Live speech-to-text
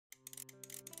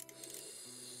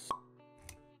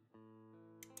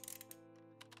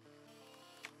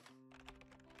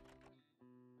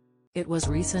It was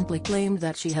recently claimed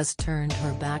that she has turned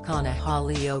her back on a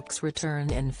Hollyoaks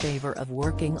return in favor of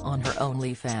working on her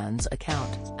OnlyFans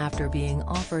account, after being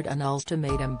offered an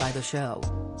ultimatum by the show.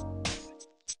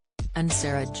 And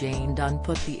Jayne Dunn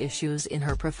put the issues in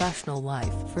her professional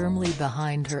life firmly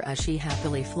behind her as she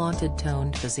happily flaunted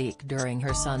toned physique during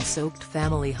her sun-soaked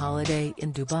family holiday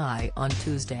in Dubai on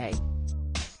Tuesday.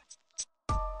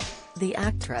 The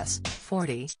actress,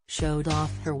 40, showed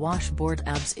off her washboard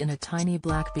abs in a tiny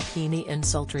black bikini in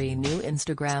sultry new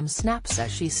Instagram snaps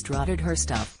as she strutted her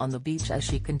stuff on the beach as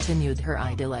she continued her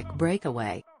idyllic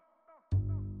breakaway.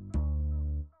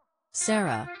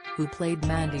 Sarah, who played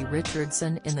Mandy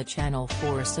Richardson in the Channel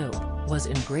 4 soap, was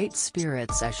in great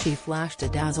spirits as she flashed a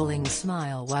dazzling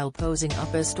smile while posing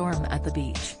up a storm at the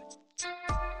beach.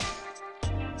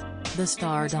 The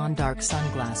star donned dark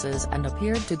sunglasses and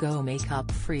appeared to go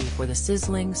makeup-free for the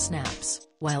sizzling snaps,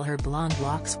 while her blonde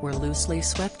locks were loosely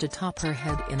swept atop her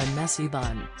head in a messy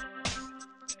bun.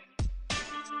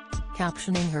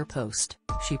 Captioning her post,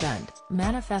 she penned,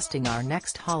 "Manifesting our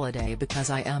next holiday because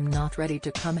I am not ready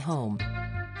to come home.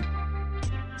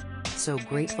 So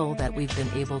grateful that we've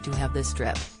been able to have this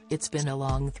trip, it's been a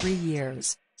long 3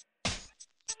 years."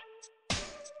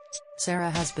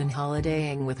 Sarah has been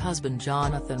holidaying with husband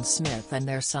Jonathan Smith and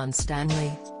their son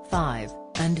Stanley, 5,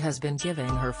 and has been giving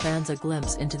her fans a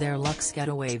glimpse into their luxe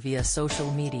getaway via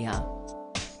social media.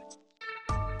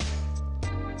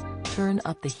 Turn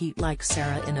up the heat like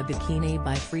Sarah in a bikini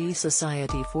by Free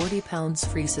Society. £40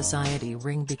 Free Society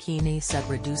ring bikini set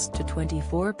reduced to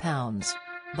 £24.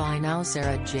 By now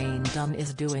Jayne Dunn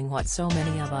is doing what so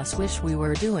many of us wish we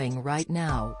were doing right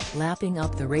now, lapping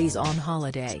up the rays on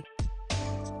holiday.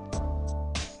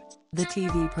 The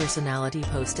TV personality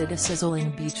posted a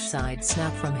sizzling beachside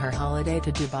snap from her holiday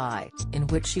to Dubai, in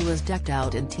which she was decked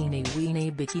out in teeny-weeny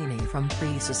bikini from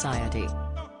Free Society.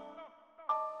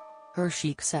 Her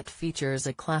chic set features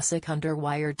a classic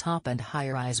underwire top and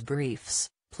high-rise briefs,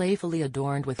 playfully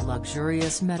adorned with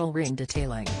luxurious metal ring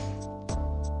detailing.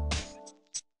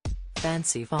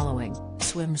 Fancy following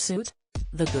swimsuit?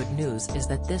 The good news is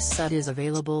that this set is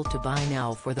available to buy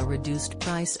now for the reduced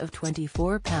price of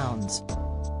 £24.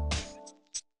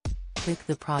 Click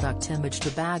the product image to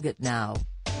bag it now.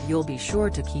 You'll be sure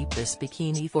to keep this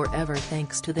bikini forever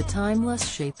thanks to the timeless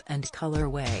shape and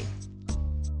colorway.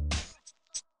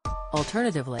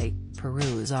 Alternatively,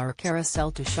 peruse our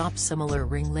carousel to shop similar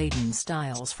ring-laden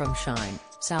styles from Shine,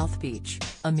 South Beach,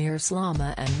 Amir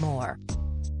Slama and more.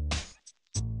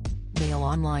 Mail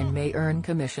Online may earn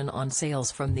commission on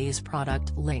sales from these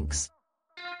product links.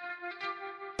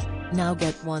 Now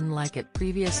get one like it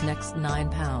previous next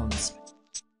 £9.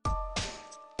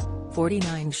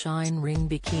 49 Shine ring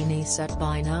bikini set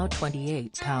buy now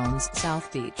 £28.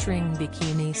 South Beach ring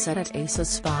bikini set at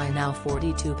ASOS buy now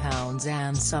 £42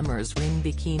 and Summers ring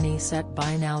bikini set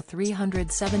buy now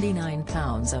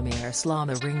 £379. Amir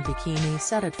Slama ring bikini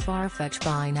set at Farfetch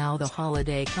buy now. The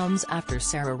holiday comes after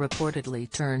Sarah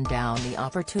reportedly turned down the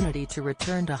opportunity to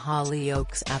return to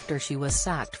Hollyoaks after she was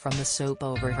sacked from the soap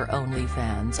over her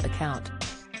OnlyFans account.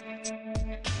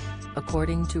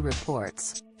 According to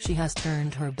reports, she has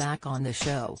turned her back on the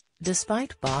show,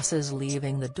 despite bosses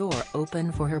leaving the door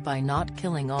open for her by not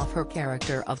killing off her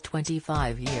character of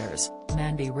 25 years,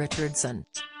 Mandy Richardson.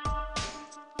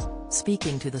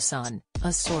 Speaking to The Sun,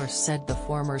 a source said the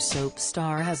former soap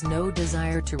star has no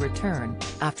desire to return,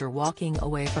 after walking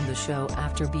away from the show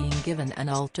after being given an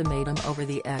ultimatum over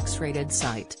the X-rated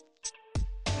site.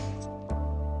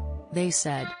 They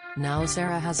said, now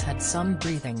Sarah has had some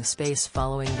breathing space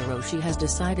following the row. She has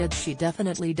decided she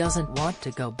definitely doesn't want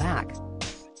to go back.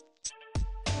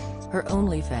 Her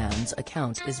OnlyFans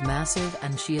account is massive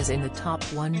and she is in the top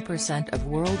 1% of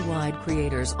worldwide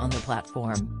creators on the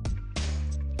platform.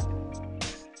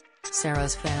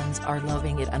 Sarah's fans are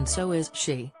loving it and so is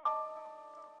she.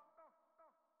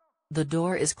 The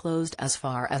door is closed as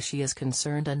far as she is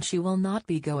concerned and she will not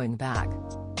be going back.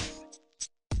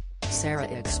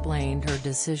 Sarah explained her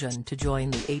decision to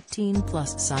join the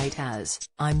 18+ site as,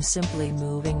 "I'm simply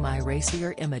moving my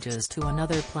racier images to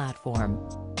another platform.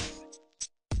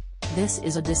 This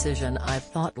is a decision I've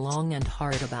thought long and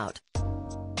hard about.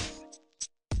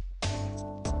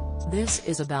 This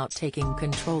is about taking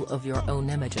control of your own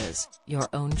images, your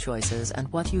own choices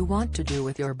and what you want to do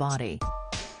with your body."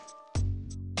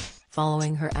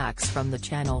 Following her axe from the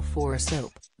Channel 4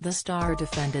 soap, the star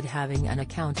defended having an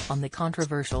account on the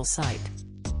controversial site.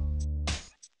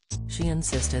 She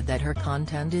insisted that her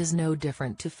content is no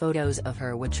different to photos of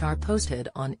her which are posted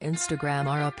on Instagram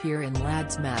or appear in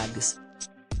lads mags.